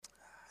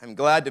I'm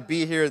glad to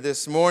be here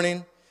this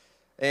morning,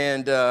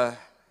 and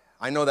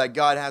I know that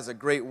God has a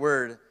great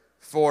word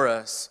for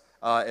us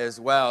as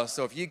well.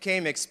 So if you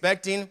came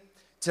expecting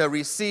to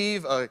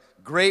receive a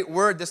great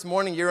word this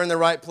morning, you're in the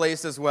right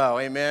place as well,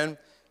 amen?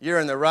 You're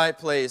in the right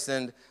place,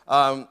 and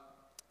I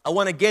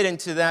want to get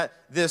into that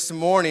this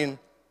morning.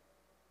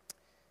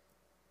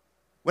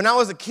 When I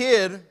was a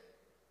kid,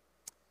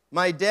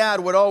 my dad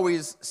would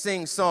always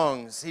sing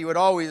songs. He would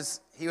always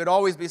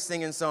be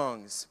singing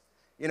songs.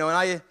 You know,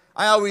 and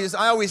I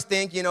always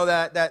think, you know,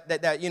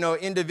 that you know,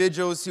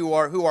 individuals who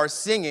are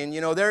singing, you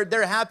know,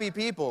 they're happy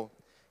people.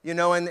 You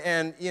know,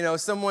 and you know,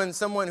 someone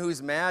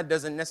who's mad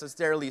doesn't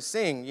necessarily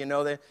sing, you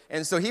know,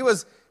 and so he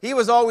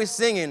was always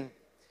singing.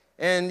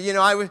 And you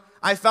know,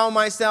 I found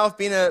myself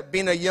being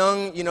a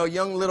young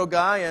little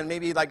guy, and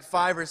maybe like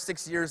 5 or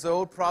 6 years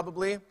old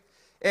probably.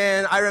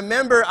 And I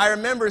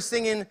remember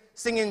singing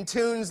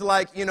tunes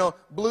like, you know,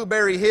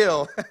 Blueberry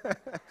Hill.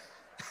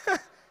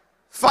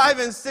 5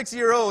 and 6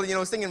 year old, you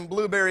know, singing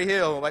Blueberry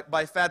Hill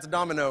by Fats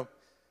Domino.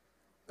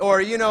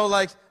 Or, you know,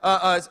 like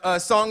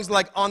songs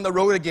like On the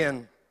Road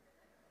Again.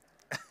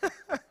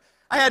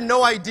 I had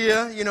no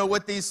idea, you know,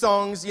 what these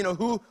songs, you know,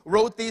 who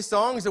wrote these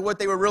songs or what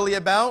they were really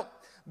about.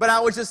 But I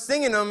was just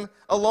singing them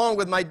along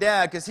with my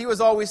dad because he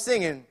was always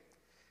singing.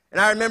 And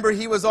I remember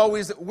he was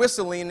always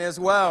whistling as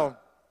well.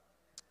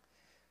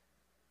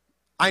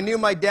 I knew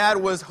my dad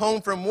was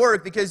home from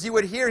work because you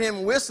would hear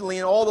him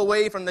whistling all the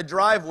way from the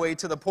driveway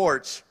to the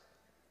porch.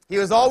 He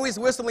was always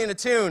whistling a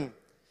tune.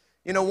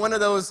 You know, one of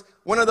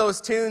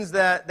those tunes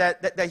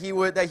that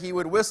he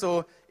would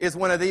whistle is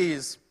one of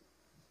these.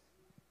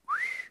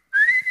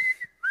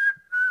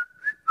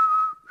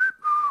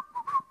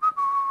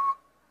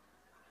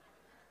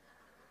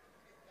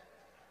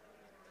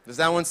 Does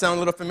that one sound a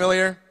little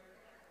familiar?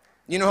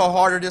 You know how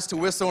hard it is to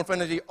whistle in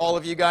front of all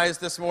of you guys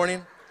this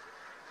morning?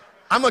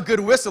 I'm a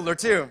good whistler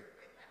too.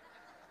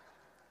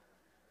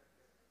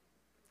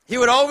 He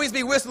would always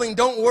be whistling,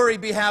 "Don't worry,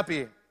 be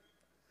happy."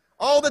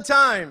 All the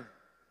time.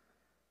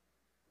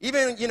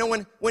 Even, you know,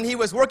 when he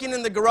was working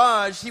in the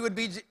garage, he'd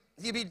be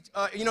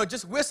you know,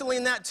 just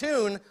whistling that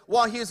tune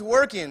while he was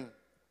working.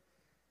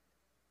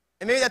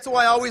 And maybe that's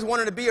why I always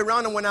wanted to be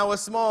around him when I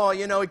was small,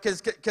 you know,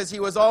 because he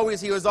was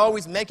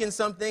always making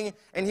something,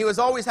 and he was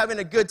always having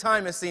a good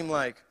time, it seemed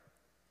like.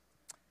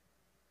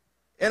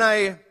 And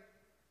I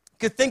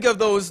could think of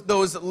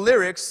those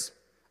lyrics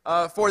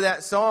for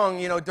that song,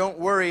 you know, "Don't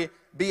worry,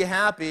 be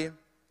happy."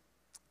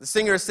 The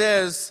singer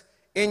says,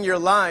 "In your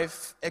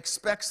life,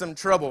 expect some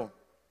trouble."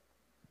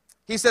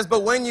 He says,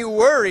 "But when you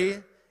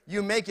worry,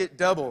 you make it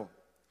double."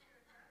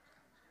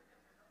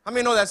 How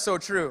many know that's so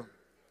true?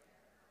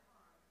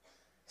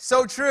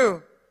 So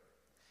true.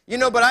 You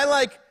know, but I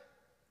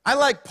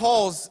like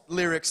Paul's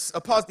lyrics,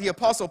 the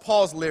Apostle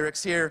Paul's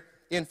lyrics here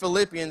in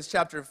Philippians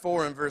chapter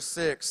 4 and verse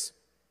 6.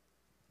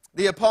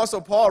 The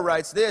Apostle Paul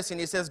writes this, and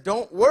he says,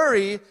 "Don't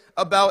worry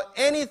about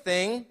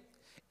anything.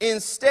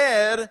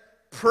 Instead,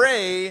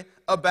 pray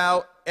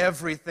about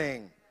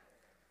everything."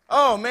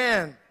 Oh,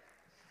 man.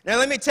 Now,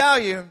 let me tell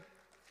you,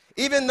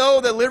 even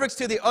though the lyrics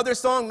to the other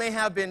song may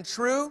have been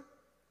true,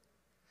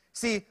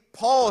 see,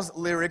 Paul's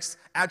lyrics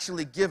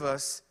actually give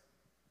us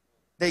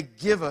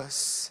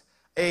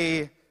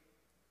a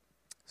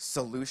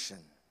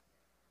solution.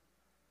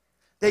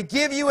 They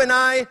give you and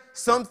I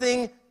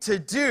something to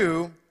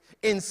do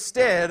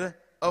instead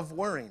of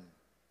worrying.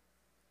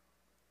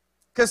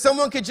 Because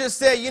someone could just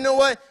say, "You know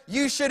what,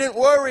 you shouldn't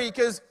worry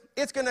because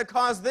it's going to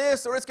cause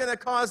this or it's going to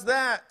cause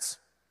that."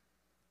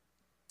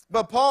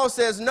 But Paul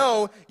says,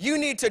 no, you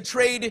need to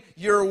trade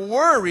your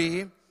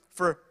worry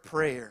for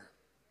prayer.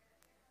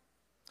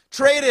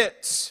 Trade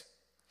it.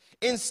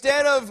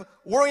 Instead of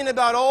worrying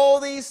about all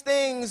these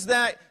things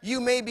that you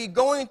may be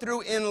going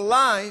through in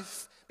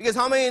life, because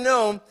how many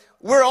know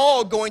we're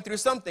all going through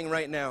something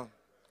right now?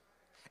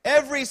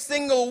 Every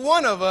single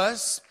one of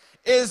us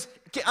is,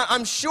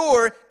 I'm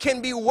sure,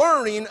 can be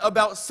worrying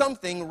about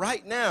something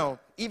right now,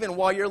 even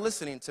while you're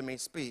listening to me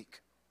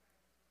speak.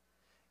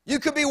 You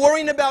could be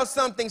worrying about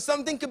something.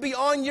 Something could be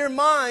on your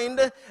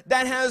mind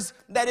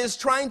that is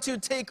trying to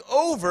take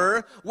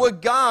over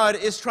what God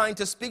is trying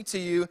to speak to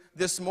you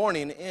this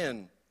morning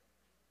in.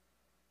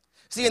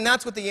 See, and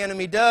that's what the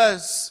enemy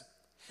does.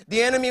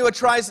 The enemy would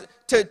try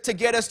to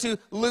get us to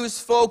lose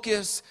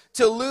focus,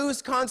 to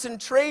lose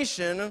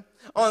concentration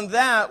on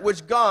that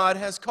which God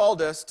has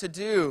called us to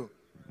do.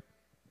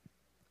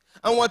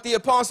 And what the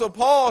Apostle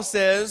Paul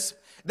says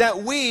that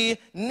we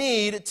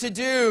need to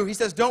do. He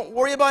says, don't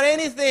worry about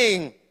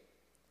anything.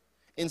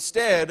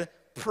 Instead,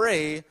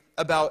 pray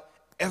about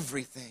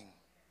everything.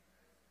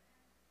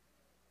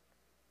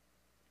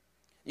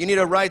 You need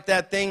to write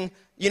that thing.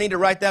 You need to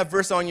write that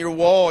verse on your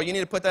wall. You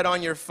need to put that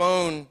on your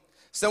phone,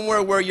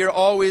 somewhere where you're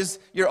always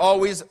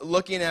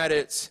looking at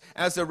it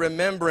as a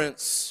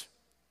remembrance.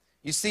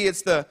 You see,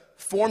 it's the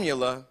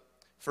formula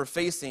for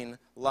facing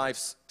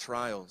life's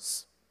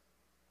trials.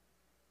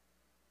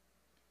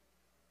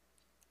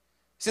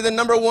 See, the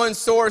number one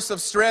source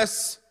of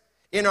stress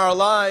in our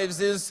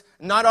lives is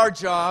not our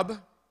job.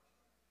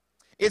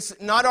 It's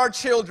not our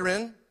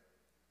children.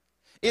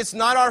 It's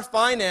not our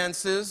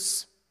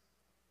finances.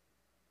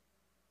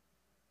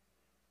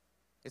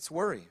 It's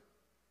worry.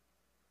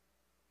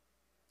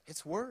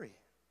 It's worry.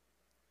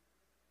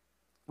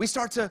 We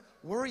start to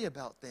worry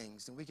about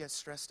things and we get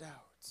stressed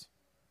out.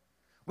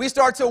 We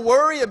start to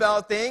worry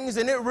about things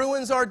and it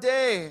ruins our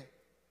day.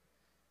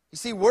 You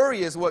see,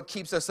 worry is what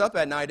keeps us up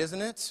at night,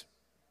 isn't it?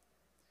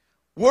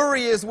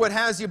 Worry is what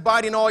has you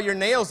biting all your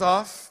nails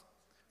off.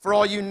 For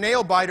all you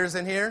nail biters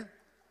in here,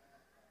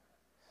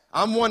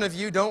 I'm one of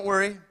you, don't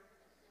worry.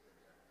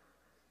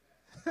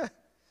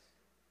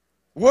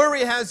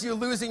 Worry has you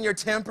losing your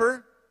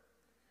temper.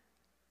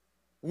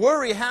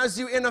 Worry has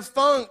you in a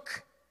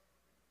funk.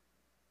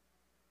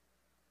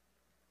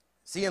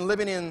 See, in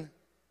living in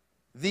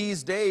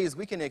these days,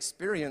 we can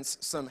experience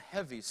some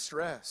heavy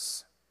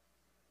stress.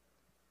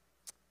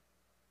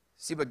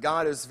 See, but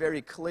God is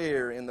very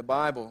clear in the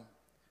Bible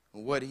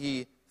what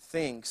He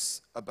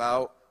thinks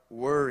about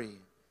worry.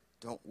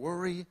 Don't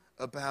worry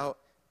about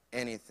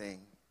anything.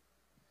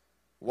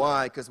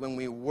 Why? Because when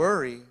we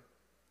worry,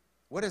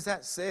 what does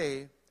that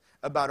say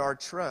about our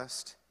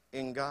trust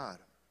in God?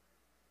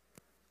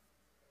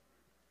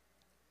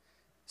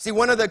 See,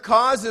 one of the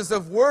causes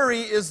of worry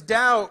is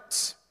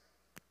doubt.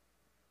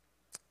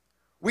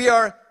 We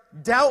are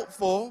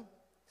doubtful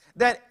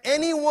that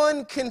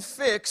anyone can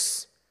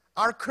fix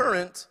our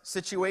current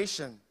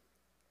situation.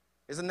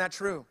 Isn't that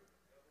true?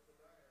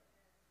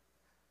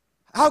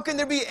 How can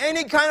there be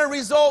any kind of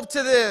resolve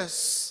to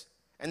this?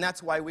 And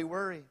that's why we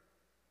worry.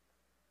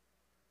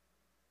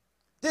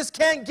 This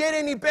can't get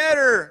any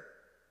better.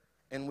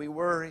 And we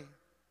worry.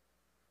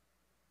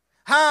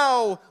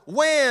 How,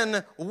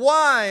 when,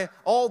 why?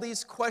 All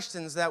these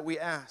questions that we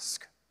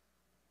ask.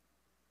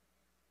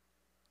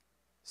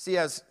 See,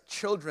 as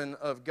children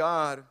of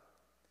God,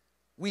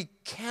 we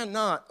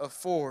cannot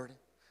afford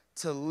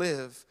to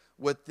live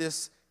with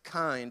this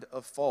kind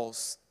of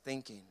false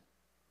thinking.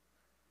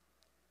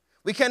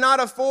 We cannot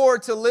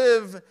afford to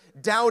live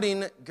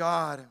doubting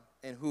God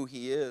and who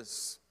He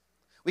is.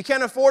 We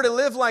can't afford to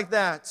live like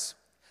that.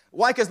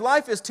 Why? Because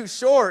life is too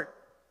short.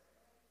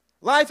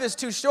 Life is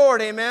too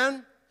short,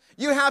 amen?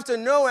 You have to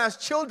know as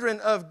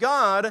children of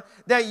God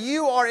that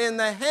you are in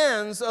the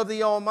hands of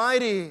the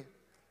Almighty.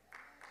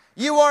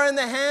 You are in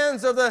the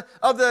hands of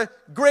the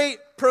great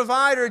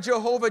provider,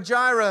 Jehovah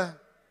Jireh.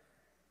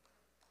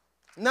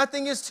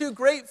 Nothing is too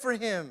great for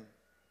Him.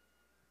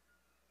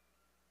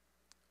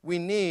 We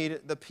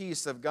need the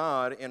peace of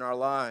God in our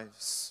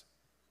lives.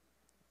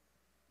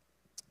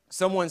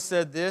 Someone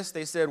said this.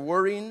 They said,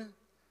 worrying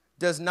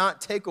does not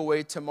take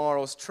away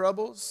tomorrow's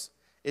troubles.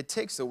 It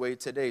takes away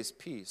today's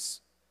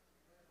peace.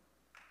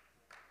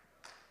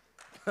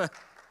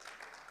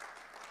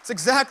 It's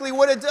exactly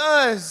what it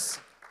does.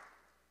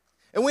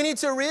 And we need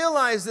to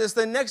realize this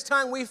the next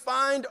time we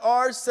find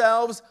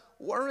ourselves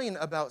worrying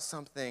about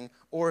something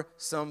or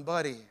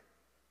somebody.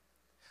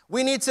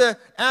 We need to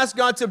ask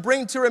God to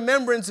bring to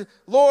remembrance,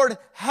 Lord,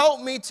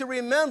 help me to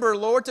remember,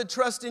 Lord, to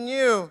trust in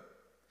You.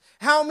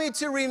 Help me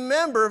to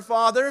remember,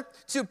 Father,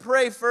 to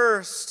pray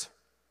first.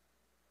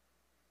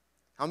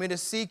 Help me to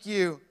seek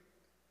You.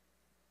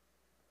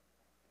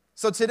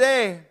 So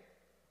today,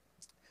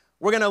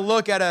 we're going to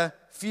look at a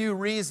few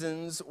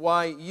reasons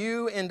why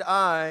you and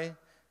I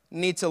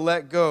need to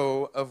let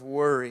go of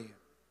worry.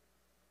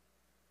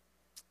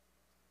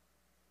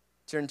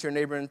 Turn to your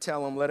neighbor and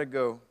tell him, let it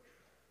go.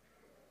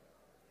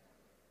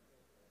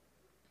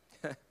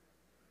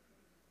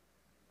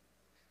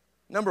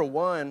 Number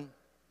one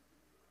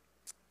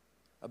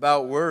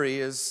about worry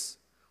is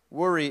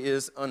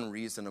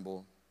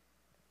unreasonable.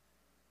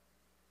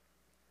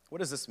 What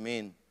does this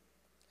mean?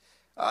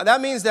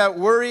 That means that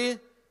worry,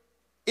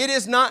 it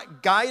is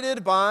not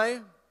guided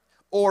by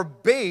or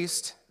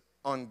based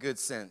on good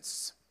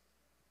sense.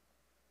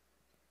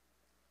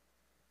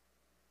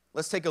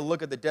 Let's take a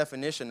look at the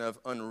definition of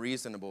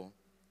unreasonable.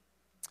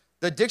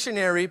 The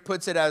dictionary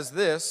puts it as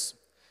this: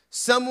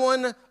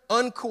 someone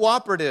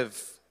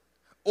uncooperative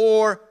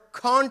or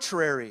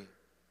contrary,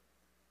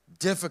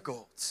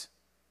 difficult.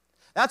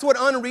 That's what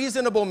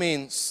unreasonable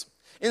means.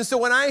 And so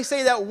when I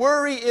say that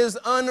worry is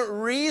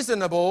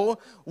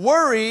unreasonable,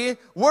 worry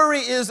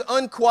is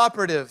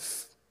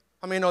uncooperative.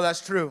 How many know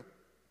that's true?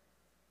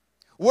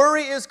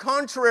 Worry is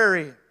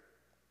contrary.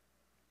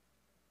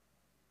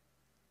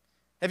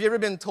 Have you ever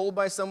been told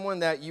by someone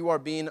that you are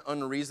being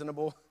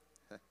unreasonable?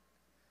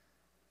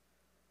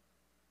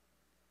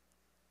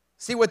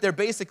 See, what they're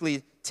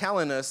basically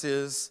telling us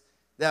is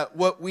that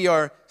what we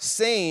are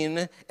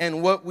saying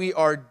and what we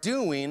are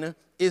doing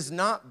is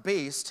not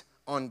based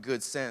on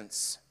good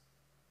sense.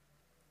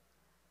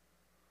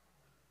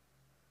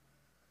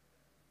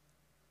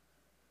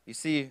 You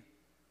see,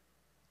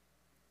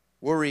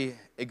 worry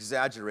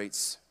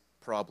exaggerates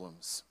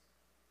problems.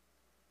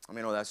 I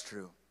mean, that's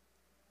true.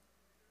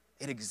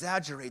 It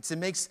exaggerates. It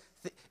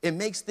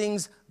makes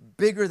things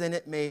bigger than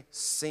it may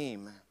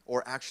seem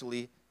or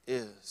actually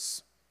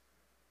is.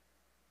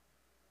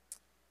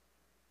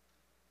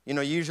 You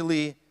know,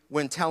 usually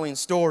when telling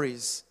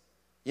stories,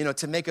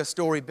 to make a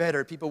story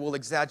better, people will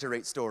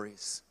exaggerate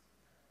stories.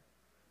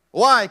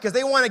 Why? Because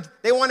they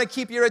want to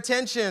keep your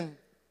attention.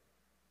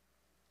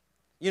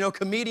 You know,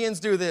 comedians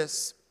do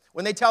this.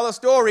 When they tell a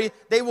story,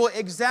 they will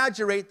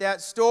exaggerate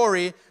that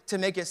story to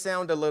make it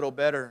sound a little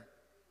better.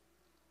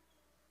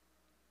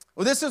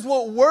 Well, this is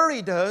what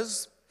worry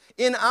does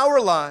in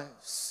our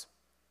lives.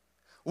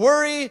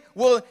 Worry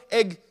will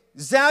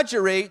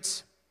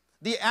exaggerate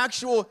the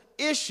actual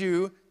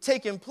issue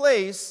taking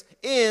place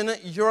in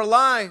your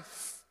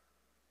life.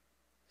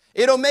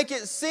 It'll make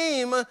it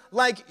seem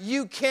like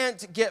you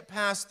can't get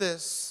past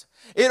this.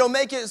 It'll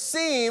make it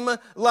seem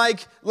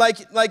like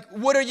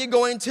what are you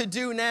going to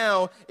do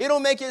now? It'll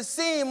make it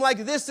seem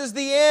like this is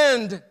the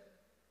end.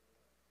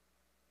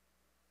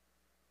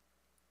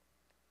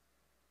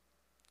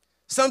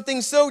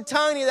 Something so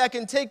tiny that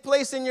can take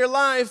place in your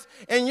life,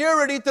 and you're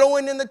already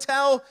throwing in the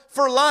towel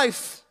for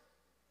life.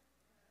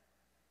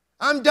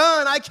 I'm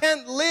done. I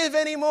can't live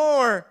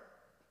anymore.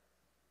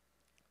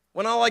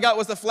 When all I got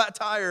was a flat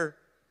tire.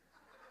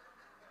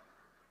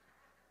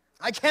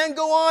 I can't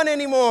go on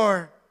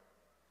anymore.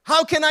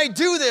 How can I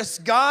do this,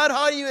 God?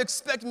 How do you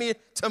expect me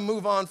to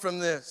move on from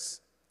this?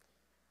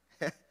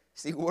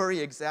 See, worry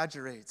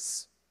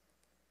exaggerates.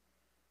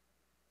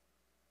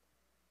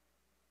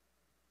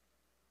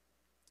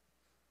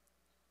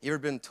 You ever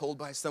been told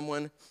by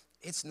someone,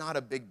 it's not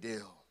a big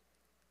deal?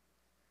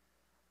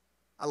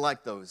 I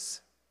like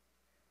those.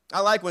 I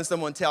like when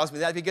someone tells me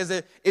that because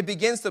it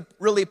begins to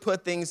really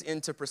put things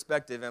into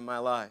perspective in my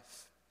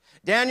life.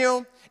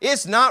 Daniel,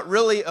 it's not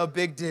really a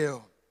big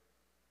deal.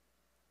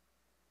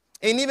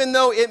 And even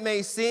though it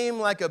may seem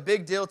like a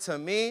big deal to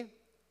me,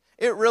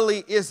 it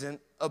really isn't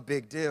a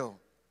big deal.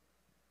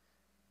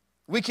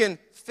 We can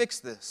fix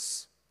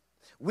this.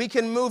 We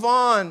can move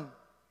on.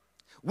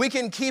 We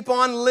can keep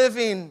on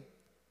living.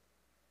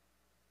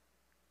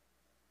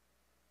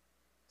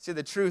 See,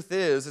 the truth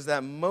is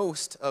that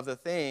most of the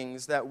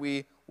things that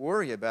we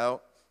worry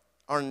about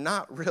are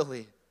not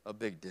really a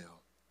big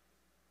deal.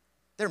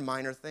 They're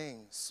minor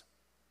things.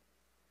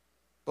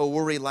 But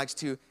worry likes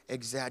to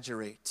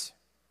exaggerate.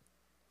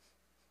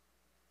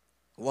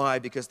 Why?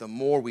 Because the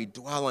more we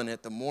dwell on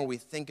it, the more we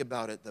think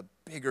about it, the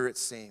bigger it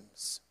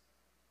seems.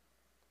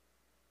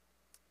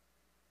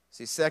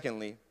 See,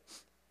 secondly,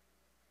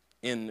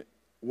 in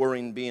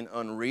worrying being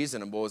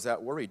unreasonable, is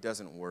that worry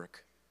doesn't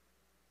work.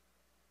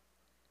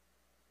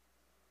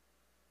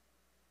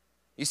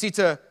 You see,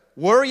 to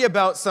worry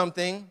about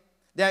something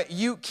that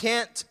you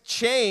can't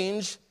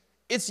change,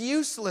 it's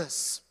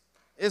useless,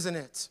 isn't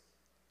it?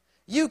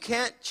 You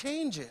can't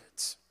change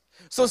it.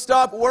 So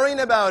stop worrying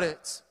about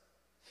it.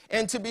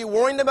 And to be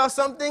worrying about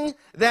something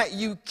that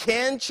you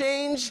can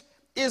change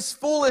is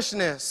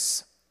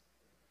foolishness.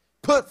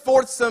 Put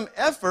forth some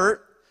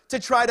effort to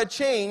try to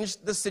change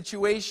the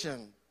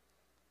situation.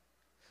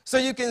 So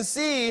you can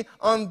see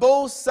on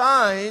both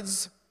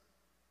sides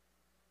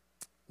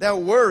that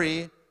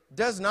worry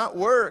does not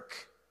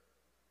work.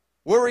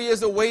 Worry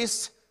is a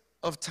waste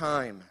of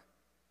time.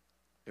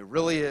 It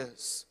really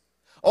is.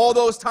 All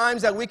those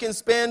times that we can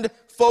spend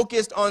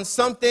focused on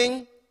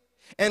something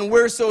and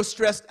we're so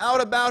stressed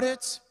out about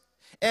it,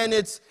 and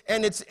it's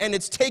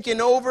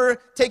taking over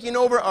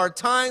our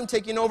time,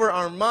 taking over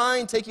our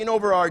mind, taking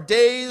over our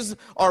days,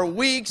 our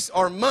weeks,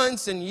 our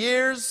months and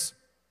years.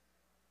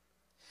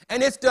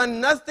 And it's done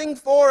nothing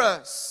for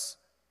us.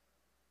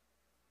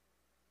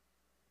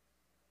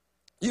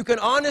 You can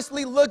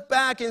honestly look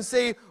back and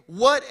say,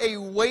 what a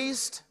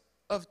waste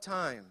of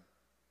time.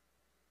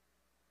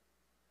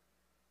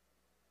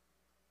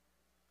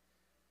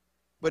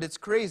 But it's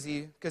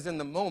crazy because in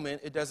the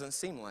moment, it doesn't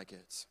seem like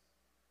it.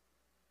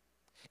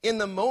 In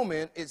the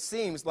moment, it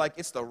seems like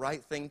it's the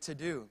right thing to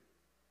do.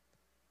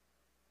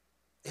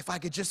 If I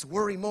could just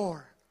worry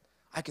more,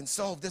 I can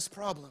solve this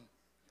problem.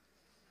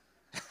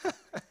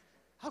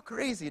 How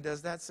crazy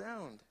does that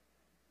sound?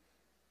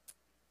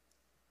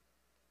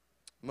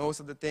 Most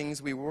of the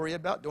things we worry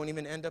about don't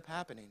even end up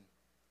happening.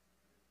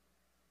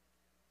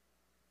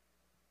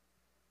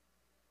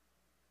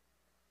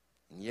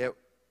 And yet,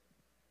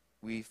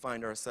 we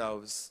find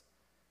ourselves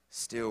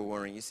still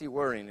worrying. You see,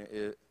 worry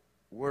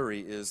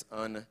is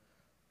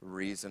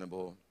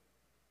unreasonable.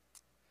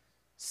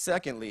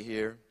 Secondly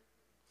here,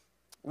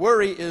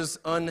 worry is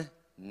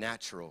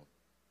unnatural.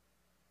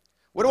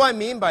 What do I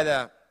mean by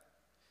that?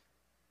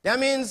 That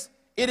means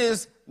it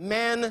is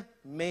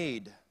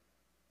man-made.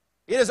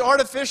 It is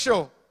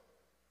artificial.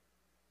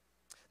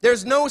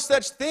 There's no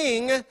such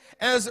thing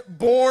as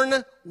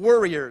born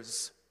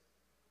worriers.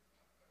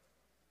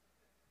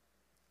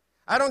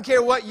 I don't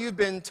care what you've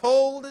been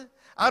told.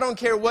 I don't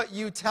care what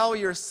you tell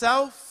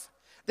yourself.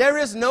 There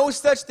is no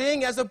such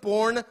thing as a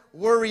born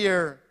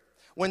worrier.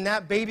 When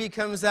that baby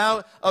comes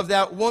out of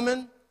that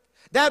woman,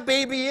 that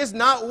baby is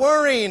not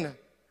worrying.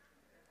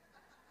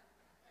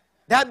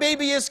 That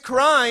baby is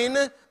crying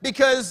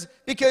because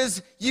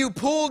you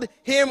pulled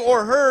him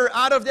or her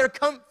out of their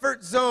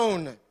comfort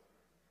zone.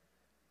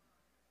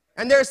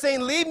 And they're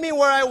saying, leave me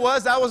where I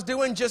was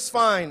doing just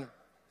fine.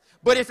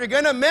 But if you're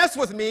going to mess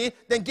with me,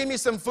 then give me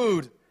some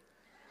food.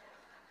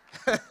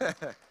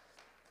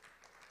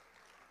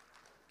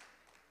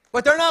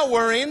 But they're not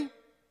worrying.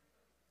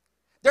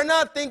 They're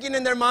not thinking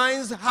in their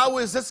minds, how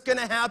is this going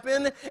to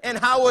happen? And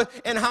how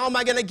am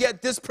I going to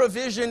get this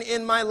provision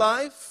in my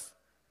life?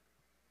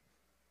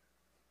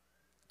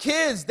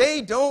 Kids,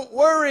 they don't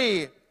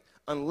worry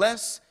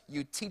unless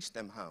you teach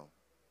them how.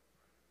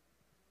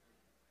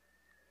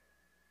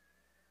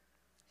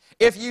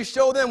 If you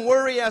show them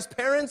worry as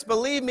parents,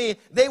 believe me,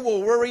 they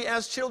will worry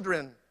as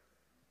children.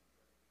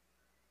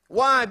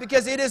 Why?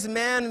 Because it is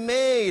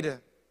man-made.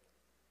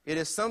 It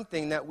is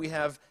something that we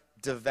have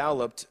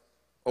developed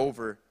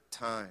over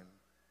time.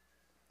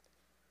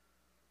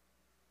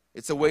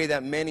 It's a way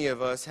that many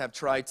of us have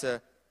tried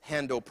to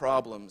handle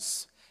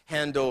problems,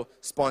 handle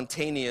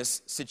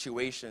spontaneous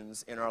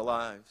situations in our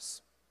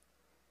lives.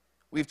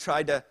 We've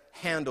tried to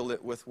handle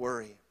it with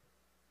worry.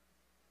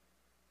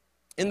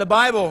 In the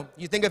Bible,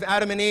 you think of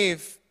Adam and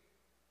Eve.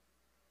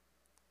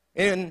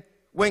 And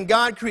when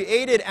God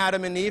created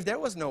Adam and Eve, there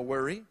was no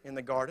worry in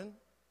the garden.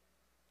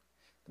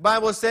 The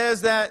Bible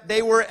says that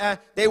they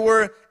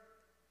were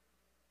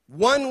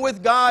one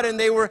with God and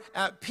they were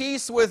at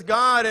peace with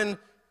God, and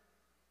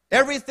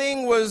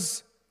everything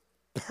was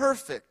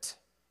perfect.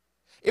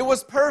 It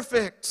was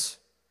perfect.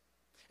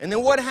 And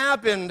then what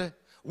happened?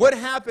 What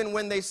happened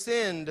when they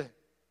sinned?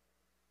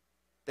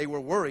 They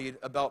were worried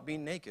about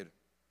being naked.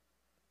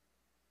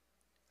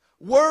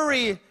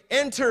 Worry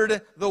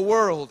entered the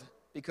world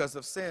because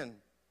of sin.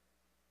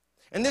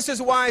 And this is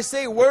why I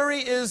say worry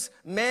is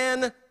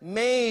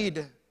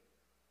man-made.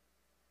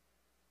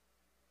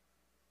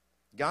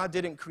 God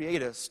didn't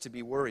create us to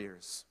be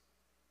worriers.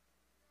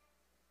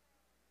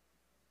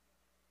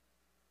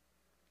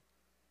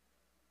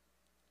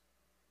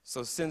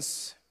 So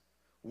since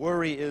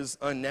worry is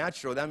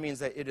unnatural, that means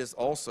that it is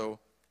also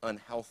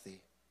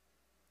unhealthy.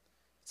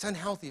 It's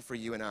unhealthy for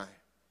you and I.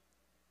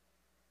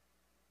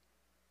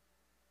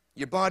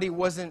 Your body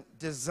wasn't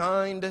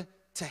designed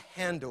to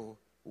handle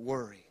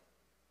worry.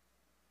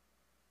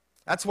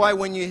 That's why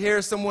when you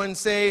hear someone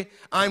say,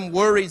 I'm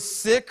worried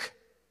sick,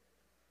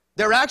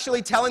 they're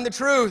actually telling the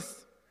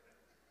truth.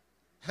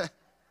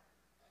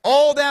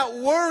 All that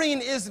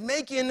worrying is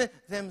making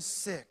them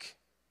sick.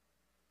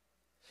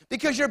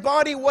 Because your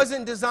body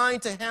wasn't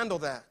designed to handle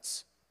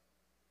that.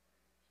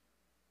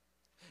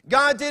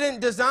 God didn't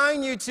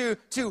design you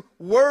to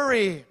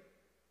worry.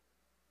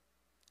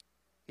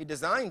 He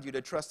designed you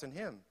to trust in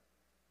Him.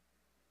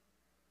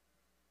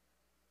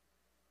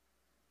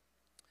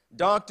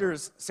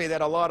 Doctors say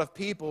that a lot of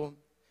people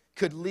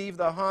could leave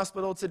the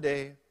hospital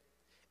today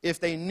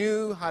if they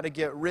knew how to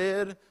get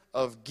rid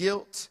of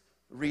guilt,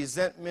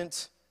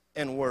 resentment,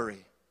 and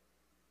worry.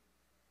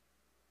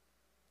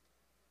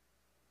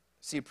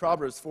 See,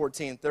 Proverbs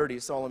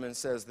 14:30, Solomon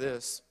says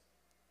this,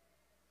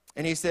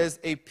 and he says,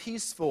 a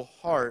peaceful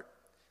heart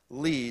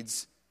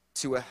leads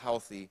to a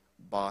healthy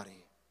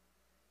body.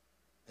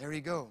 There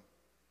you go.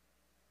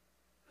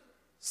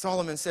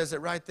 Solomon says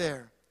it right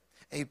there.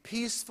 A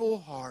peaceful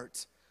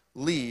heart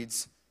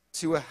leads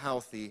to a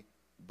healthy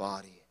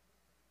body.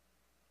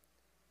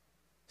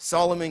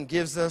 Solomon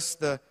gives us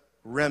the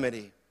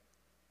remedy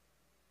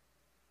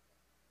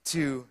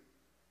to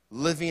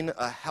living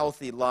a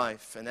healthy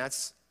life, and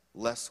that's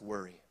less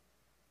worry.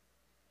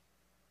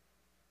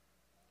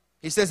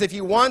 He says, if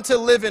you want to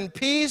live in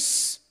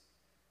peace,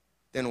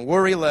 then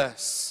worry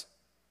less.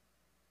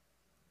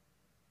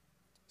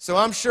 So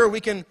I'm sure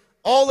we can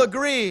all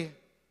agree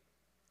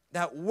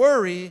that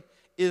worry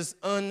is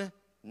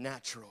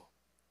unnatural.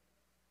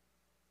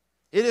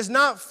 It is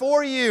not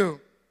for you.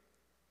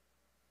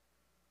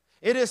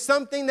 It is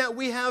something that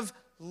we have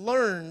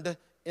learned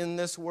in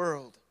this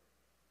world.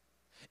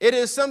 It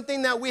is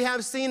something that we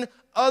have seen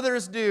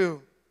others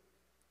do.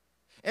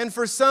 And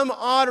for some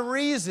odd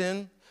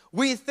reason,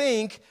 we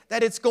think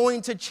that it's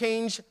going to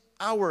change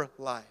our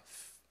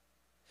life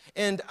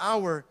and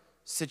our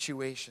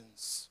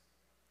situations.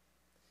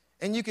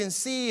 And you can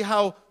see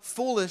how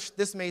foolish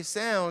this may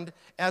sound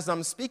as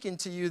I'm speaking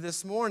to you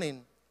this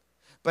morning.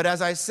 But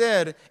as I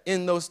said,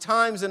 in those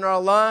times in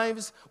our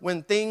lives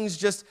when things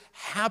just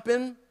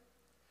happen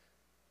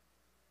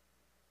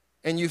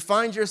and you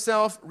find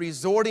yourself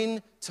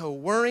resorting to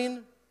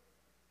worrying,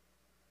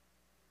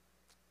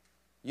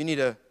 you need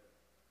to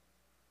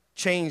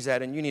change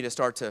that and you need to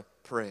start to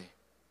pray.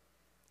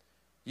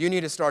 You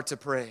need to start to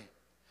pray.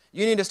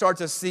 You need to start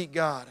to seek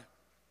God.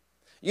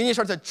 You need to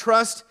start to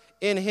trust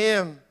in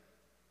Him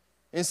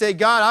and say,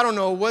 God, I don't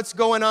know what's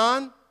going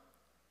on.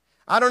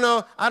 I don't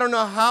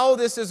know how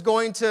this is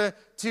going to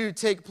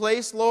take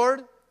place,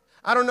 Lord.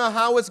 I don't know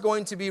how it's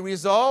going to be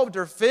resolved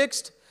or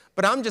fixed,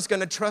 but I'm just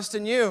going to trust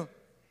in you.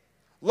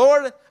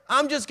 Lord,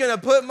 I'm just going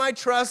to put my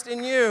trust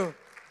in you.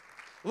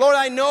 Lord,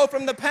 I know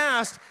from the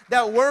past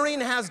that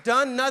worrying has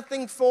done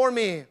nothing for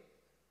me.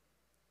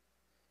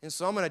 And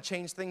so I'm going to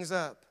change things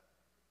up.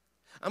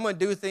 I'm going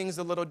to do things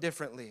a little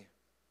differently.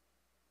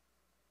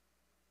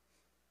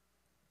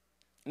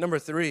 Number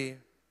 3,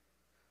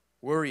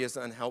 worry is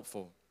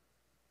unhelpful.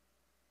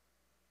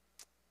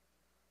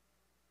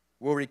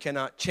 Worry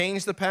cannot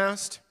change the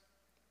past.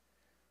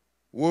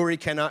 Worry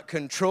cannot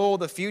control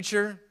the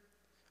future.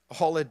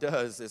 All it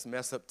does is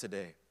mess up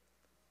today.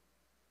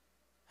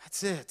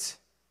 That's it.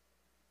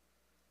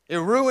 It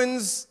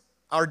ruins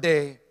our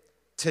day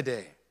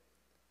today.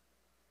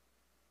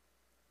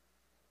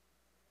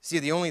 See,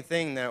 the only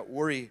thing that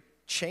worry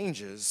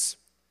changes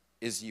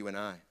is you and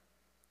I.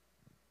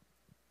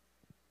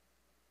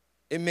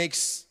 It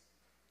makes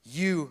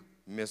you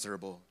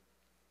miserable.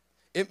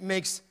 It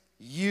makes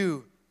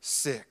you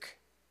sick.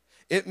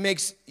 It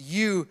makes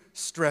you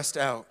stressed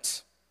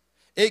out.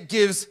 It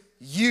gives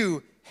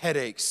you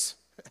headaches,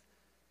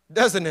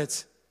 doesn't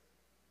it?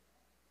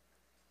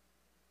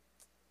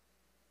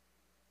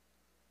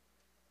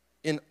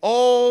 In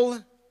all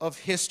of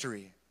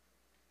history,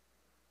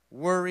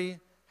 worry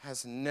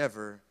has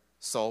never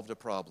solved a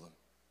problem.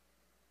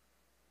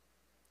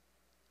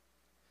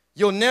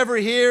 You'll never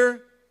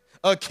hear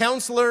a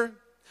counselor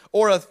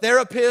or a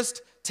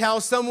therapist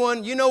tell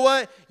someone, you know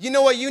what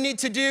you need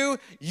to do?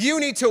 You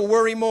need to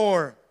worry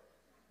more.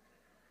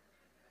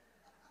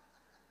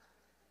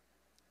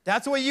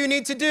 That's what you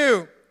need to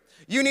do.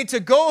 You need to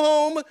go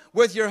home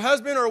with your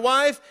husband or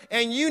wife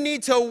and you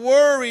need to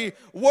worry.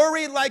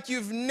 Worry like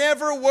you've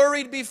never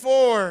worried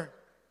before.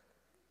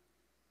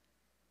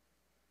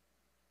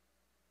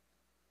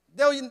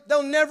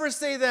 They'll never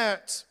say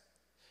that.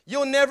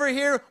 You'll never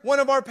hear one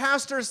of our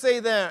pastors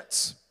say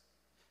that.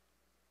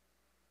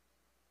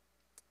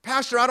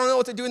 Pastor, I don't know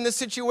what to do in this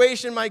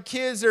situation. My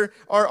kids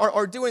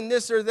are doing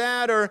this or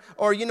that, or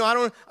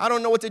I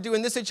don't know what to do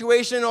in this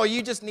situation. Oh,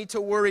 you just need to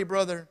worry,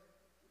 brother.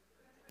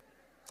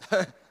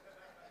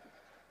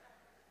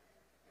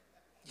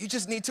 You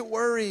just need to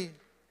worry.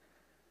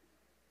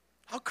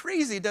 How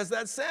crazy does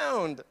that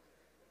sound?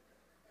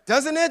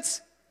 Doesn't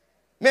it?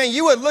 Man,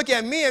 you would look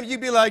at me and you'd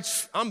be like,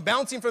 I'm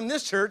bouncing from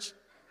this church.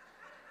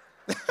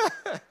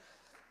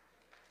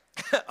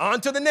 On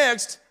to the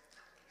next.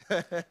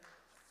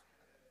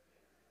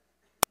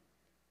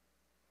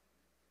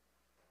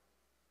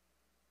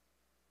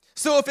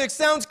 So if it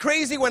sounds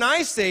crazy when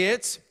I say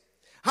it,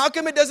 how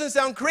come it doesn't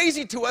sound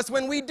crazy to us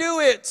when we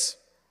do it?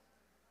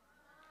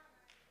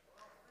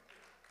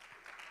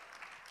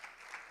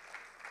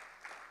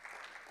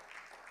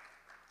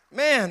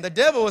 Man, the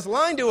devil is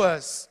lying to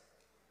us.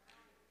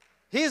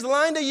 He's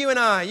lying to you and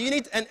I.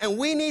 And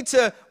we need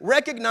to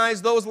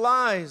recognize those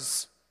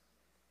lies.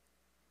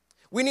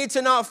 We need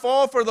to not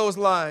fall for those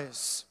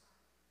lies.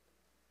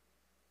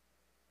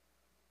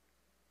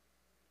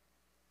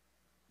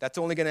 That's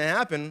only going to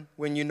happen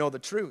when you know the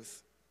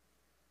truth.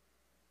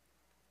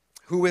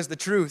 Who is the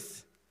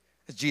truth?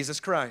 It's Jesus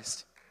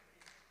Christ.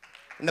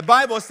 And the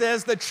Bible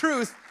says the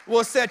truth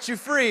will set you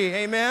free.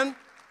 Amen?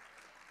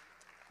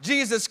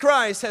 Jesus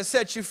Christ has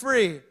set you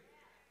free.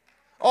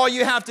 All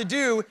you have to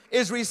do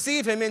is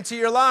receive him into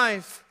your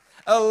life.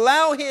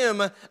 Allow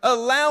him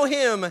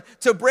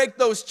to break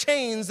those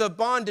chains of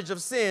bondage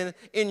of sin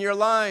in your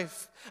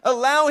life.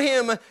 Allow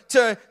him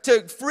to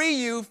free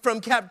you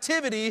from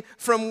captivity,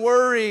 from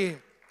worry.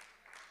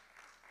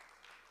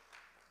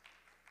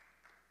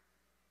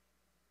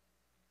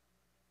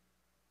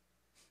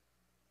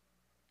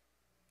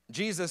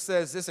 Jesus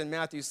says this in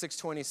Matthew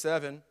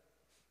 6:27.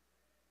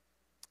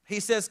 He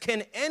says,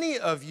 can any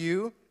of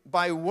you,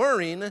 by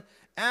worrying,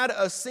 add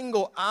a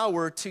single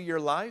hour to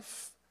your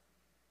life?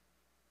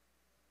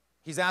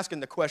 He's asking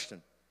the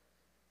question.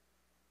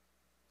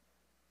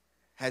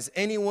 Have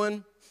any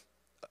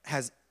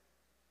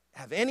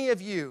of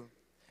you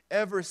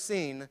ever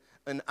seen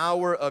an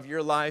hour of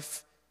your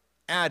life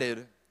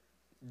added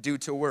due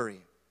to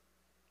worry?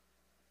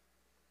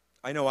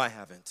 I know I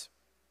haven't.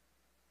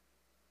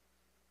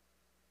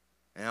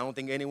 And I don't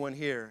think anyone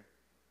here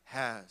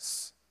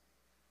has.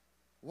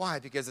 Why?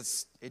 Because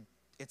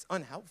it's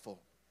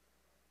unhelpful.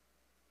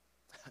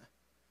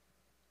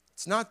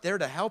 It's not there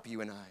to help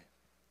you and I.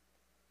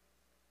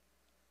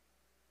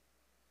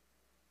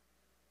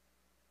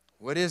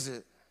 What is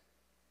it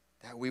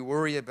that we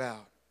worry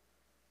about?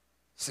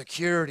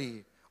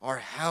 Security, our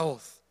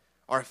health,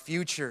 our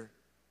future.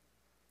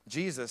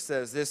 Jesus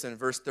says this in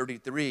verse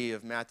 33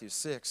 of Matthew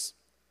 6.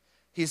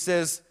 He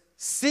says,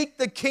 seek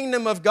the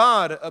kingdom of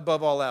God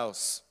above all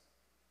else.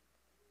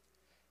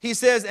 He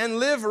says, and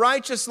live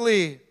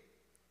righteously,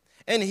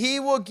 and he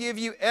will give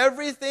you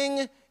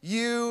everything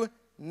you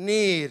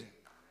need.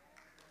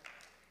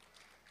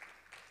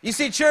 You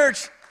see,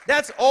 church,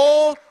 that's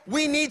all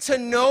we need to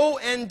know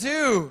and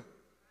do.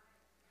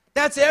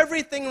 That's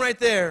everything right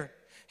there.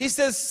 He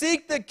says,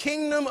 seek the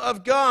kingdom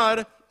of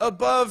God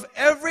above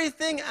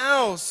everything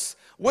else.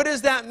 What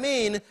does that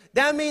mean?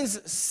 That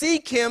means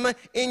seek him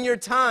in your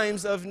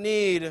times of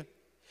need.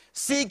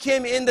 Seek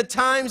him in the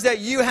times that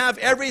you have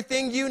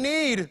everything you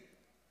need.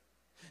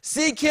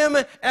 Seek him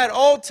at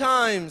all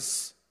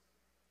times.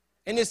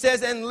 And it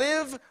says, and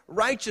live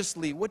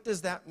righteously. What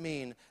does that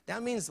mean?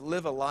 That means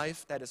live a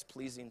life that is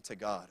pleasing to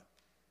God.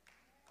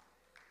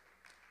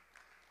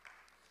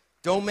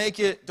 Don't make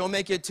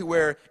it to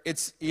where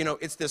it's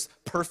this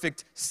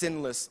perfect,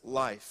 sinless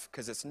life,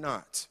 because it's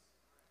not.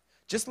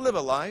 Just live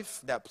a life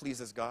that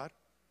pleases God.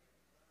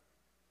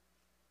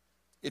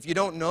 If you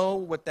don't know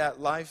what that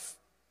life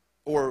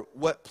or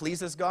what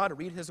pleases God,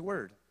 read his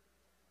word.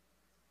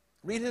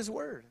 Read his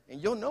word, and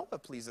you'll know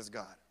what pleases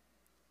God.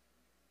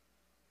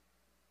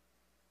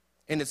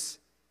 And it's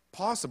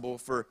possible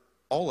for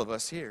all of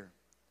us here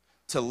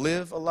to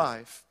live a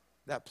life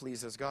that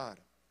pleases God.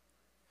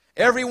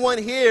 Everyone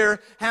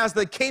here has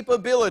the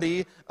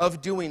capability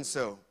of doing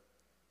so.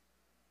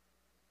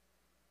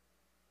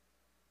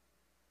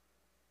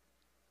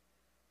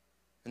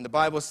 And the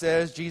Bible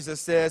says, Jesus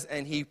says,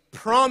 and He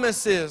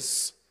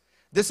promises,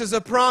 this is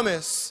a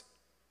promise,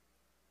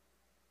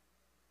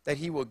 that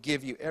He will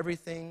give you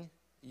everything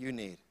you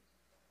need.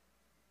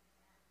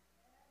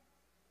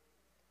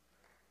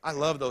 I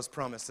love those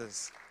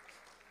promises.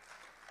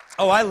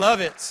 Oh, I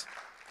love it.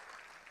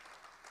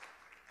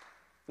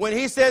 When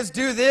He says,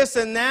 do this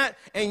and that,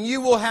 and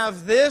you will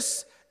have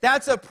this,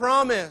 that's a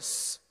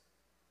promise.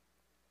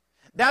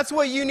 That's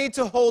what you need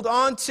to hold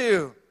on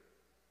to.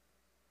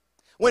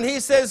 When He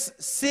says,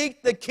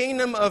 seek the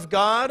kingdom of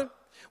God,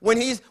 when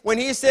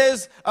he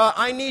says,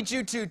 I need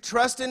you to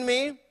trust in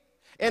me,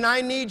 and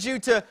I need you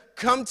to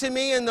come to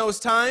me in those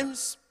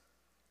times,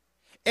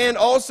 and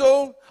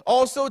also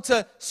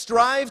to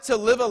strive to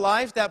live a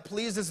life that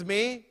pleases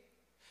me,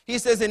 He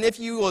says, and if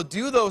you will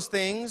do those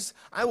things,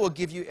 I will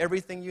give you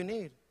everything you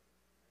need.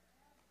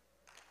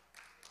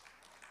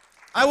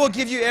 I will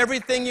give you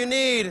everything you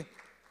need.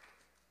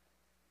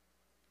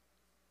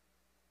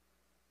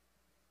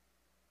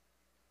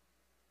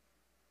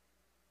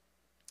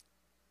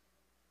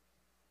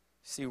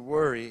 See,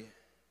 worry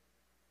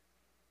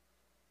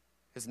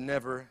has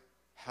never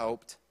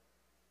helped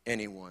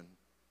anyone.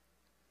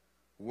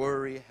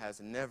 Worry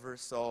has never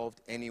solved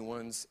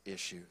anyone's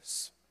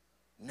issues.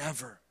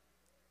 Never.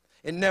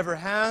 It never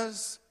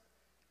has,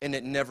 and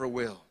it never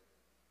will.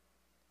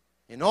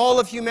 In all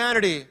of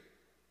humanity,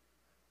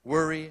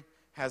 worry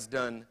has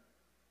done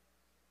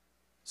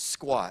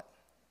squat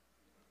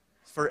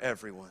for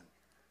everyone.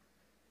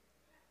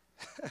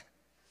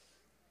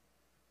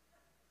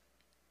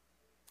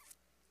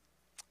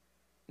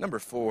 Number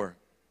 4,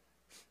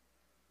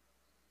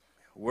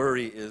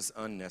 worry is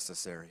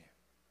unnecessary.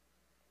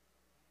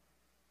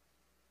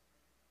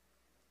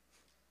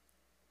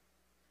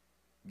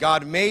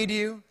 God made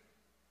you.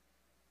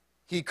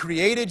 He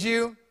created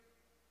you.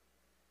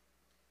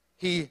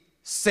 He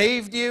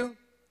saved you.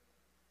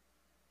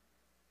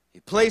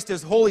 He placed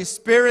His Holy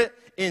Spirit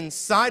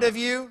inside of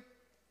you.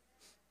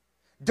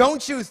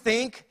 Don't you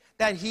think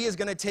that He is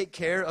going to take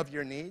care of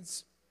your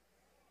needs?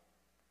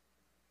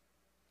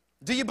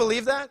 Do you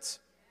believe that?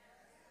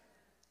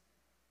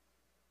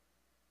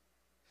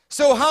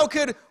 So how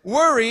could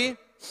worry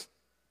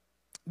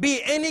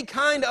be any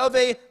kind of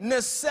a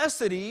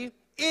necessity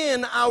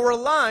in our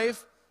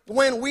life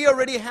when we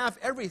already have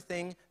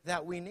everything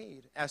that we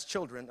need as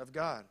children of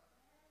God?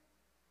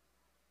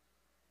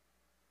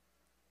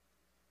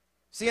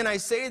 See, and I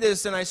say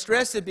this and I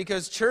stress it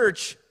because,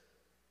 church,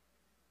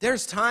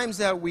 there's times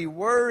that we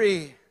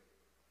worry.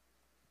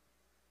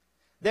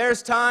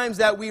 There's times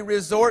that we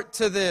resort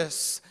to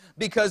this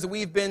because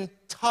we've been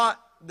taught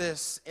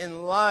this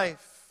in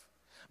life.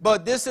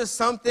 But this is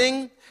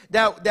something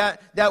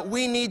that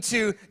we need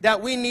to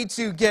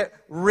get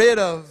rid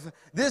of.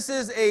 This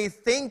is a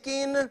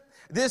thinking.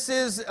 This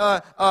is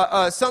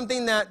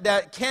something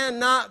that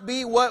cannot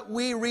be what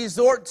we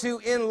resort to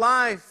in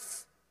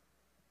life.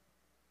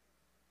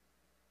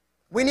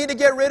 We need to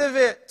get rid of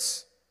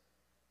it.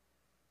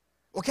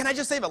 Well, can I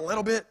just save a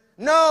little bit?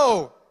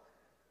 No.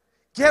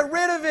 Get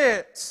rid of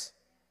it.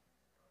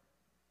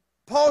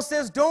 Paul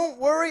says, don't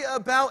worry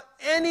about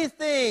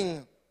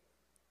anything.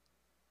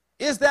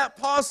 Is that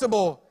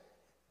possible?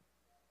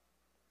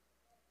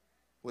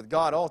 With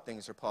God, all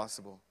things are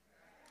possible.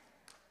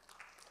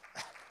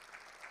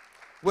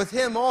 With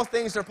Him, all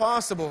things are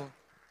possible.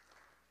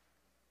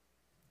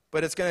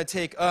 But it's going to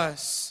take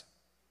us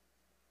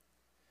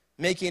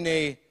making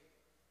a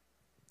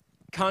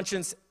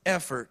conscious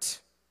effort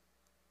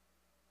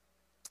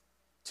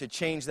to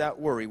change that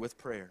worry with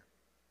prayer.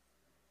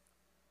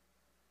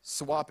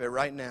 Swap it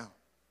right now.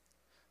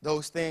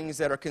 Those things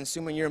that are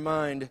consuming your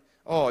mind,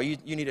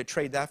 you need to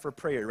trade that for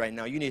prayer right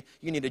now. You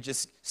need to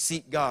just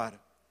seek God.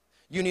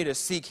 You need to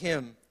seek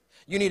Him.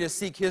 You need to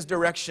seek His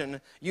direction.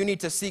 You need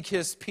to seek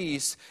His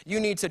peace. You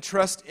need to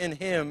trust in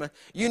Him.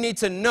 You need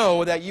to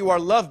know that you are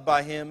loved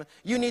by Him.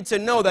 You need to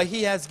know that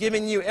He has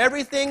given you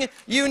everything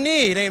you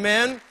need,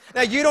 amen?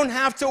 That you don't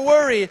have to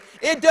worry.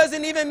 It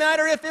doesn't even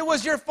matter if it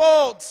was your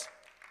fault.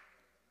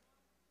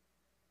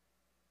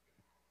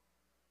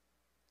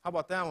 How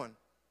about that one?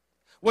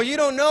 Well, you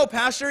don't know,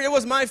 Pastor. It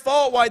was my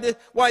fault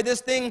why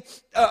this thing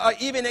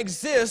even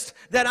exists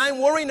that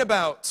I'm worrying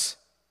about.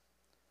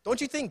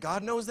 Don't you think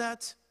God knows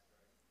that?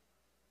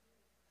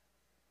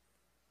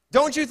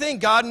 Don't you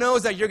think God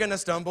knows that you're going to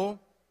stumble?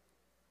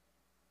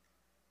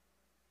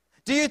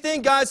 Do you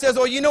think God says,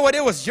 oh, you know what?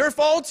 It was your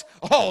fault?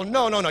 Oh,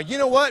 no. You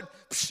know what?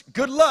 Psh,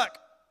 good luck.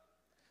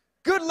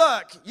 Good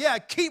luck. Yeah,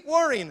 keep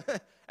worrying.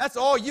 That's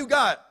all you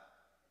got.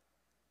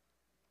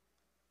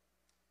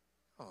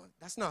 Oh,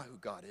 that's not who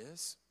God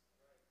is.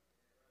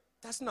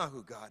 That's not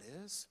who God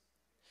is.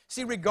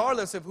 See,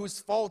 regardless of whose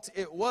fault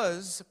it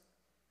was,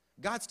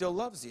 God still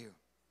loves you.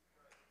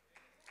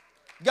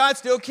 God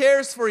still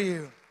cares for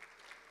you.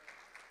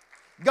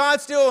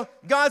 God still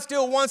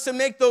wants to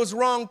make those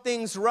wrong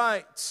things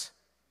right.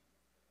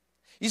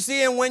 You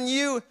see, and when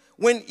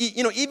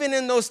even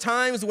in those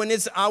times when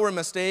it's our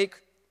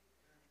mistake,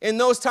 in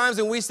those times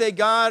when we say,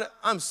 God,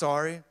 I'm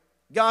sorry.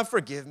 God,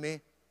 forgive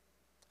me.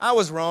 I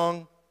was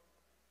wrong.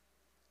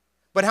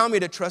 But help me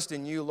to trust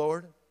in you,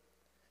 Lord.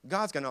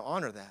 God's going to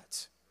honor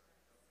that.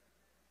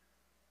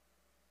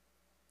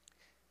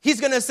 He's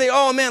going to say,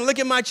 oh man, look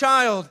at my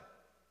child.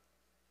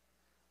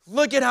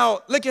 Look at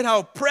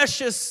how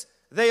precious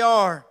they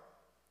are.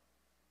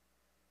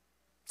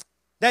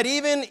 That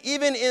even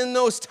in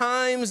those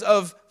times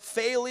of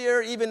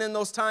failure, even in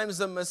those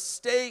times of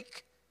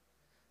mistake,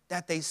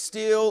 that they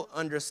still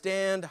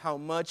understand how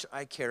much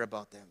I care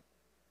about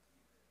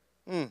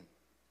them.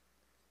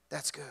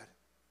 That's good.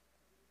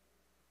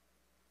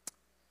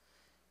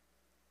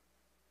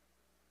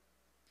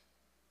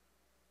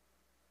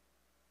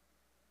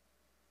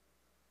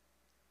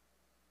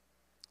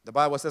 The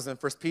Bible says in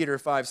 1 Peter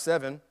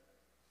 5:7,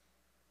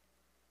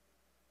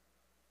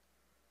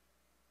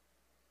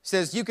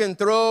 says, you can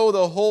throw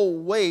the whole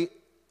weight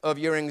of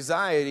your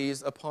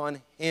anxieties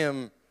upon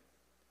him,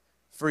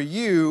 for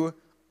you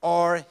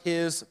are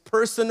his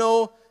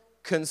personal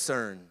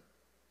concern.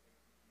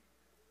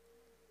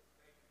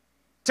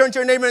 Turn to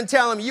your neighbor and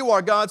tell him, you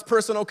are God's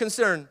personal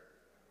concern.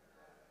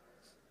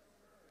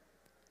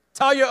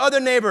 Tell your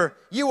other neighbor,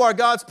 you are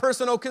God's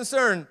personal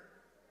concern.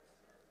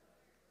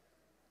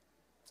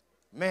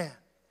 Man,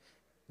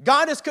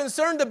 God is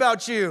concerned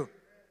about you.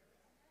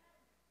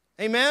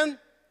 Amen?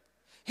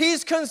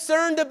 He's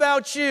concerned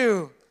about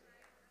you.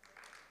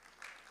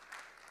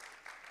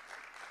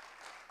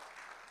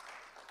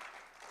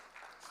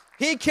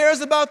 He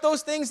cares about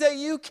those things that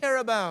you care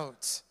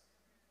about.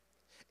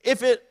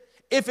 If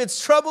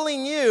it's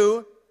troubling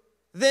you,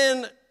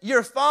 then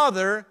your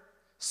Father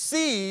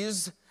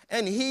sees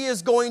and he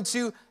is going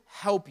to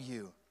help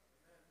you.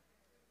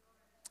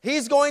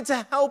 He's going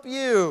to help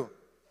you.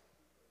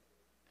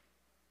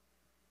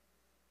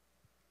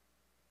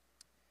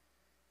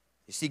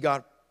 You see,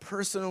 God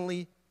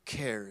personally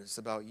cares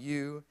about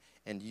you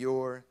and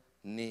your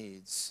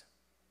needs.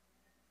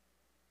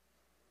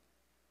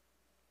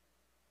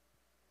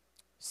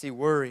 See,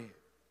 worry,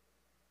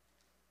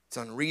 it's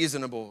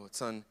unreasonable,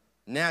 it's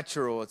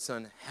unnatural, it's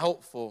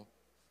unhelpful,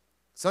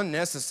 it's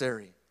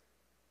unnecessary.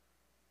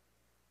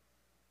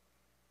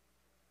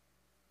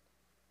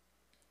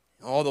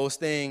 All those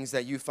things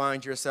that you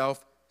find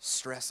yourself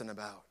stressing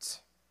about.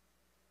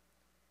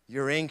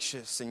 You're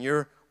anxious and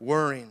you're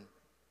worrying.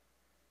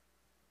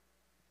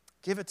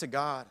 Give it to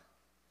God.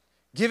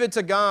 Give it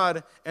to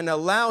God and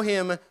allow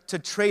him to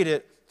trade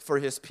it for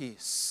his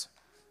peace.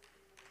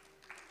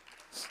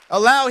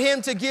 Allow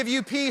him to give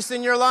you peace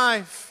in your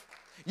life.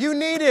 You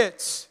need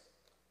it.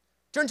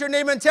 Turn to your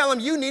neighbor and tell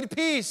him, you need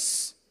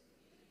peace.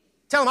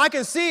 Tell him, I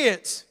can see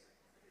it.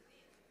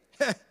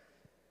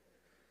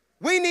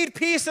 We need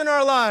peace in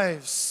our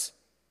lives.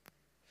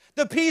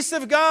 The peace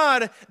of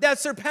God that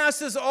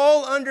surpasses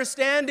all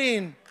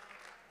understanding.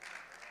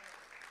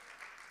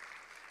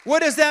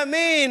 What does that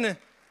mean?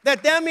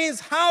 That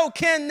means how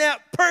can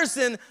that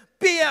person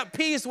be at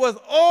peace with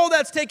all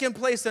that's taking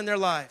place in their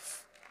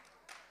life?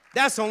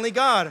 That's only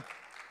God.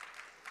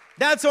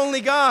 That's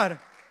only God.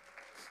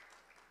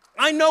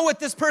 I know what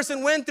this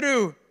person went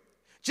through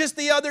just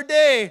the other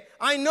day.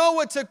 I know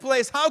what took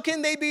place. How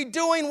can they be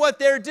doing what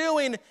they're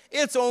doing?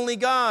 It's only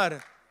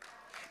God.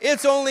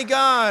 It's only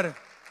God.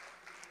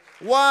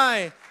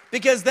 Why?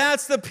 Because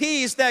that's the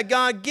peace that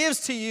God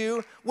gives to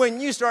you when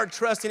you start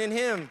trusting in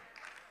him.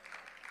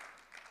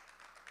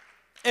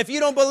 If you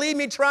don't believe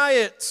me, try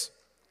it.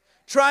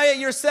 Try it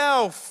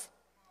yourself.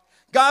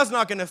 God's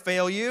not going to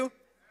fail you.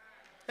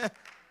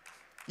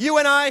 You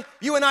and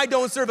I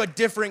don't serve a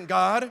different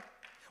God.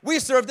 We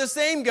serve the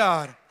same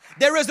God.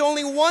 There is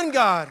only one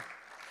God.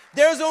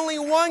 There's only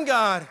one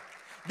God.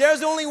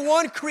 There's only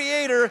one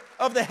creator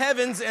of the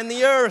heavens and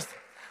the earth.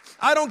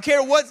 I don't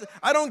care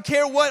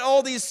what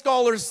all these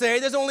scholars say.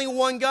 There's only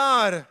one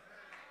God.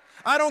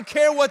 I don't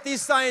care what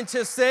these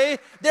scientists say.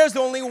 There's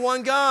only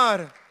one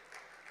God.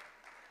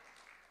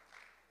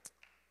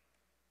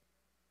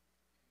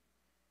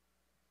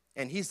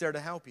 And he's there to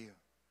help you.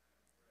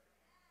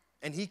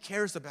 And he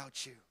cares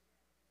about you.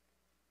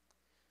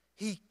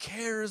 He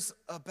cares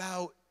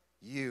about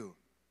you.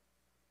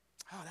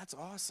 Oh, that's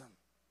awesome.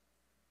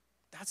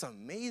 That's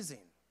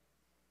amazing.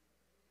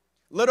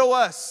 Little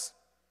us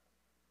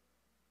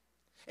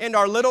and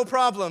our little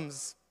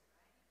problems.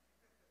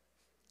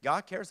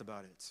 God cares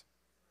about it.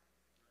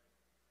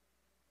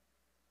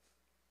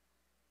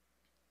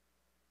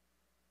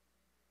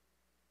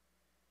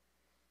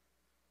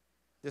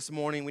 This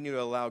morning, we need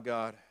to allow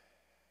God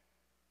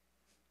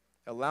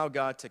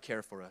to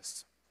care for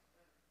us.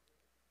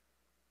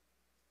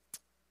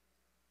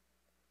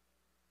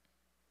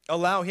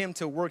 Allow him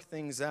to work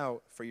things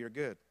out for your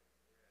good.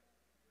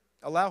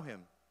 Allow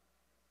him.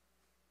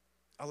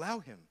 Allow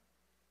him.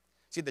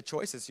 See, the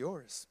choice is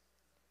yours.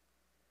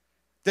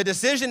 The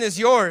decision is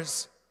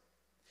yours.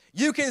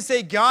 You can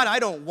say, God, I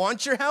don't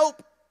want your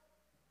help.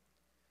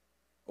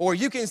 Or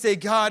you can say,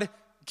 God,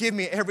 give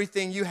me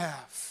everything you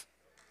have.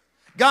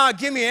 God,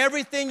 give me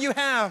everything you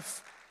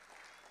have.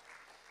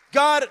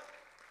 God,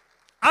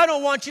 I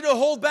don't want you to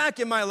hold back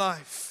in my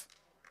life.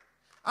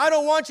 I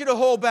don't want you to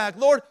hold back.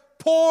 Lord,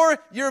 pour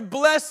your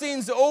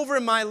blessings over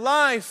my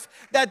life,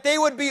 that they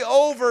would be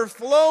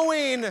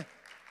overflowing.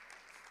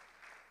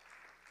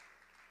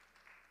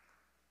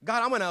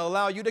 God, I'm going to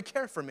allow you to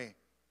care for me.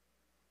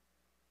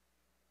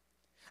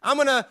 I'm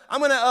going to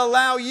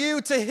allow you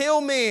to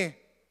heal me.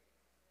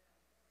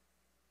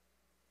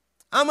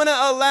 I'm going to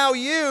allow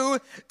you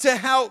to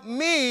help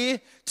me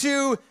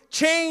to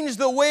change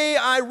the way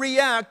I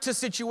react to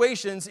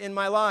situations in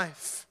my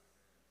life.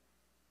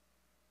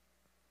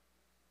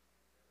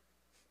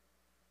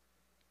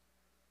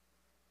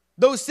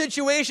 Those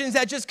situations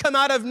that just come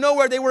out of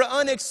nowhere, they were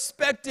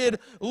unexpected.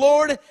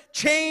 Lord,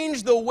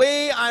 change the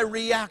way I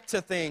react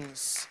to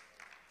things.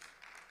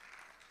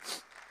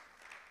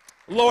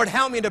 Lord,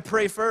 help me to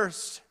pray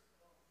first.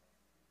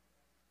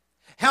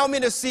 Help me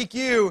to seek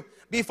you.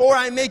 Before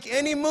I make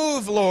any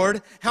move,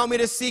 Lord, help me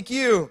to seek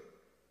you.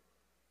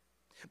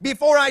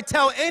 Before I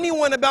tell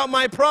anyone about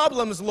my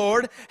problems,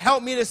 Lord,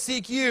 help me to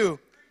seek you.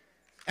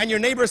 And your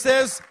neighbor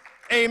says,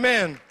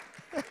 amen.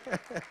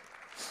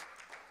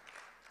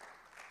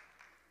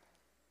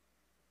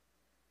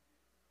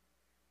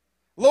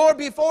 Lord,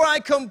 before I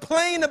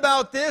complain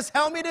about this,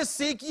 help me to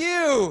seek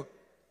you.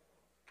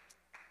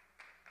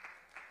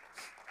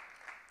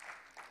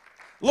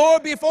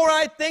 Lord, before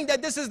I think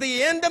that this is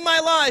the end of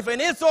my life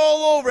and it's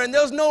all over and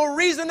there's no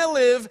reason to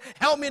live,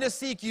 help me to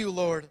seek you,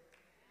 Lord.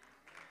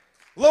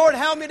 Lord,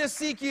 help me to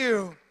seek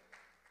you.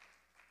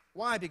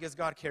 Why? Because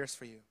God cares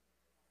for you.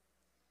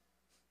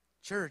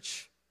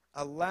 Church,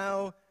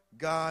 allow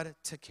God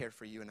to care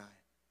for you and I.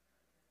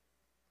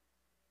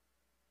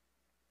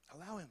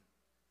 Allow him.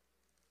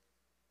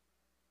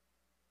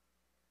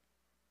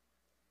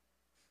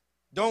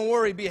 Don't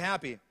worry, be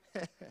happy.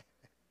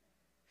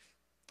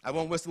 I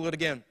won't whistle it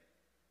again.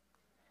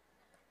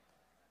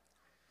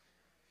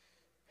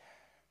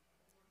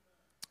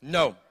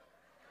 No.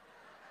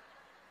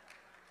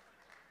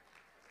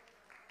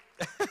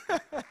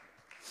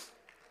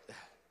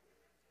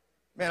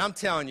 Man, I'm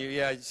telling you,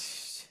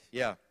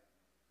 yeah.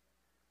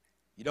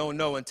 You don't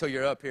know until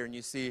you're up here and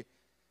you see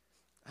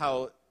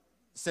how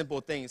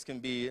simple things can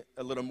be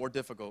a little more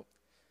difficult.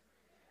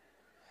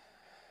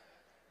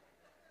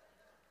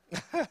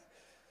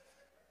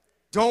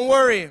 Don't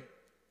worry.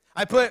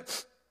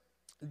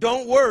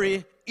 Don't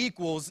worry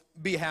equals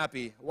be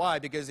happy. Why?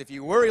 Because if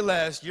you worry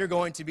less, you're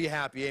going to be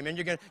happy. Amen.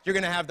 You're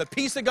going to have the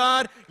peace of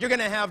God. You're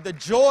going to have the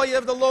joy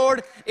of the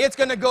Lord. It's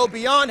going to go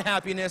beyond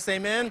happiness.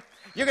 Amen.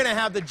 You're going to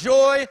have the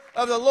joy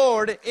of the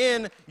Lord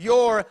in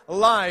your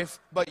life,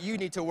 but you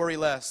need to worry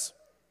less.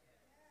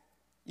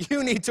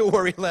 You need to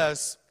worry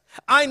less.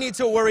 I need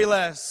to worry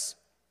less.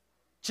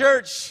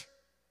 Church,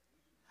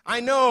 I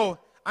know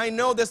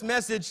this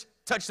message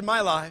touched my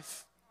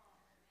life.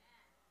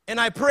 And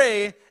I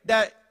pray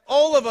that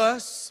all of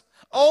us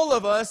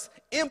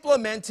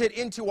implement it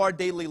into our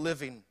daily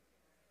living.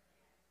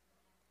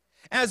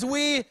 As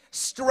we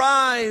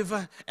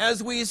strive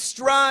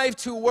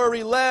to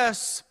worry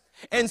less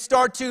and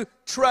start to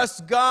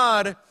trust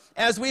God,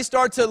 as we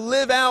start to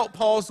live out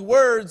Paul's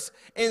words,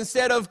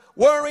 instead of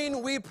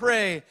worrying, we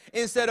pray.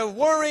 Instead of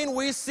worrying,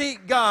 we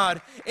seek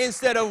God.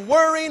 Instead of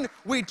worrying,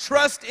 we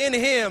trust in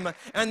him.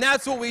 And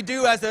that's what we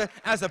do as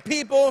a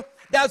people.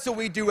 That's what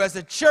we do as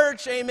a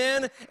church,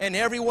 amen? And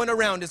everyone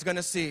around is going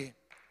to see.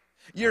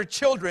 Your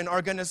children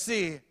are going to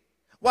see.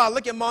 Wow,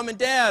 look at mom and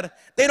dad.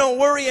 They don't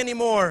worry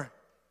anymore.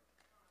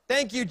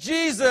 Thank you,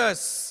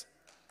 Jesus.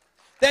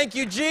 Thank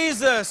you,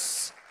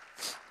 Jesus.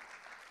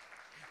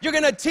 You're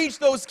going to teach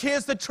those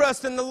kids to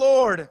trust in the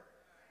Lord.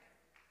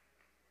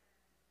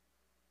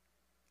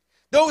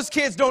 Those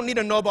kids don't need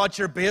to know about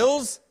your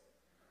bills.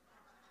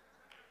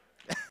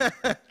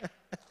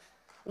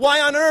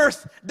 Why on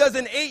earth does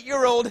an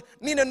 8-year-old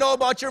need to know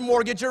about your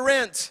mortgage or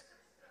rent?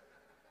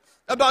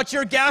 About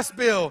your gas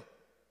bill?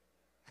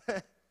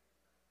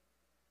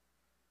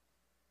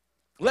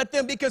 Let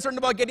them be concerned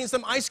about getting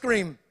some ice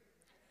cream.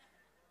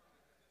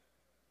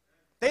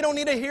 They don't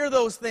need to hear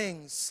those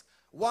things.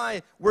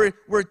 Why?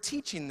 We're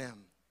teaching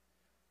them.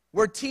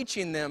 We're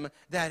teaching them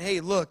that, hey,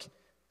 look,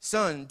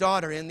 son,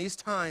 daughter, in these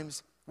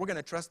times, we're going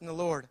to trust in the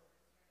Lord.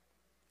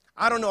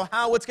 I don't know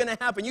how it's going to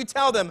happen. You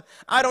tell them,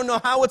 I don't know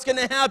how it's going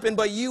to happen,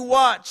 but you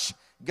watch.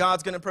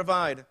 God's going to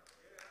provide.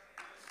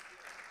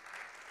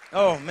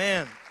 Oh,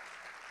 man.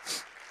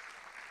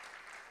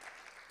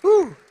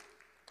 Whew.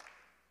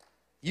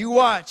 You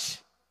watch.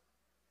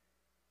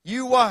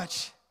 You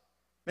watch.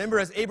 Remember,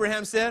 as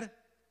Abraham said,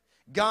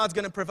 God's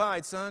going to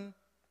provide, son.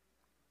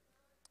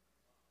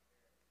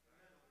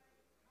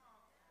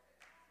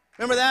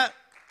 Remember that?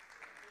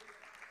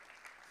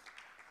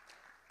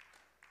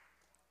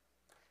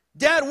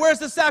 Dad, where's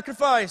the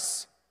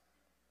sacrifice?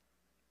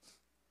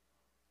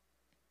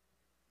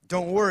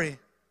 Don't worry.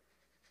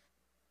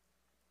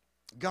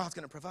 God's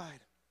going to provide.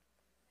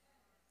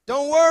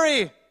 Don't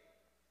worry.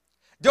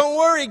 Don't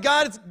worry.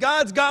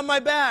 God's got my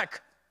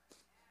back.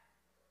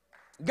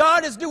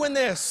 God is doing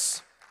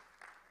this.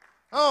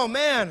 Oh,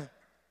 man.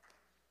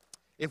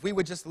 If we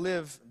would just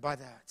live by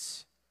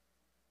that,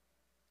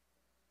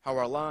 how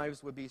our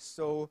lives would be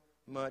so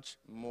much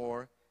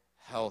more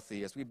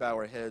healthy as we bow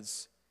our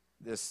heads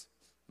this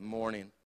morning.